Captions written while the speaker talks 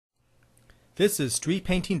This is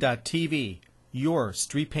StreetPainting.tv, your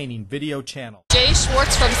street painting video channel. Jay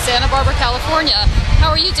Schwartz from Santa Barbara, California.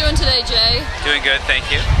 How are you doing today, Jay? Doing good, thank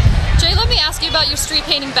you. Jay, let me ask you about your street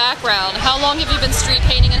painting background. How long have you been street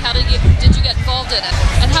painting, and how did you get involved in it?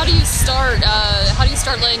 And how do you start? How do you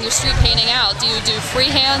start laying your street painting out? Do you do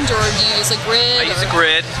freehand or do you use a grid? I use a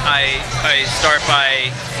grid. I start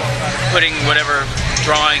by putting whatever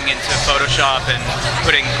drawing into Photoshop and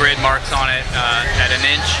putting grid marks on it at an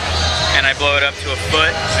inch, and I blow it up to a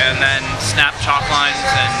foot, and then snap chalk lines,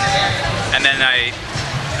 and then I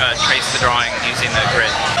trace the drawing using the grid.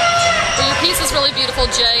 Well, your piece is really beautiful,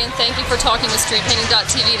 Jay, and thank you for talking with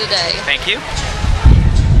StreetPainting.tv today. Thank you.